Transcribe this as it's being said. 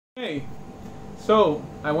Hey, so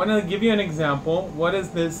I want to give you an example. What is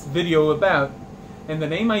this video about? And the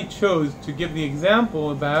name I chose to give the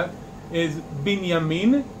example about is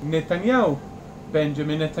Benjamin Netanyahu.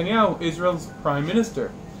 Benjamin Netanyahu, Israel's prime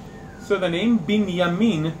minister. So the name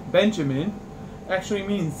Benjamin, actually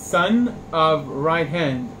means son of right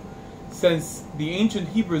hand. Since the ancient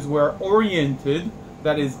Hebrews were oriented,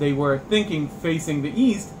 that is, they were thinking facing the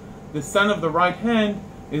east, the son of the right hand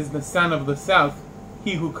is the son of the south,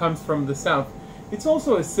 he who comes from the south. It's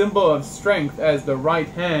also a symbol of strength, as the right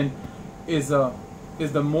hand is the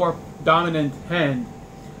more dominant hand.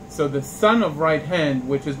 So the son of right hand,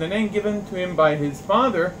 which is the name given to him by his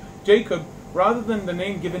father, Jacob, rather than the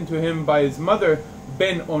name given to him by his mother,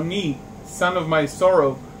 Ben Oni, son of my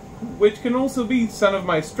sorrow, which can also be son of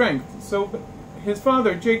my strength. So his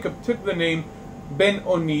father, Jacob, took the name Ben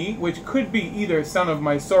Oni, which could be either son of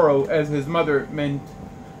my sorrow, as his mother meant,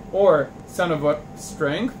 or son of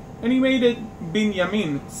strength, and he made it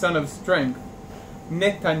Binyamin, son of strength.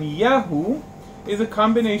 Netanyahu is a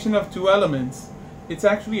combination of two elements. It's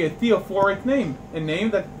actually a theophoric name, a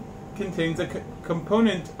name that contains a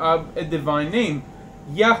component of a divine name,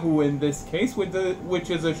 Yahu in this case, which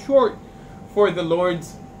is a short for the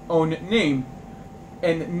Lord's own name.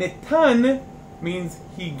 And Netan means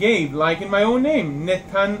he gave, like in my own name,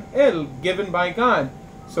 Netanel, given by God.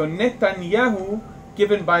 So Netanyahu,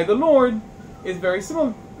 given by the Lord, is very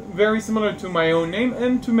similar to my own name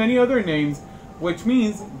and to many other names, which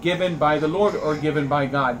means given by the Lord or given by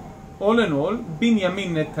God. All in all,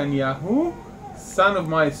 Benjamin Netanyahu, son of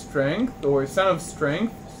my strength, or son of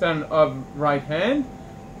strength, son of right hand,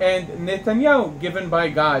 and Netanyahu, given by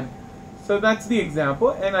God. So that's the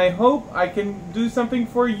example, and I hope I can do something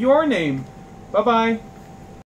for your name. Bye-bye.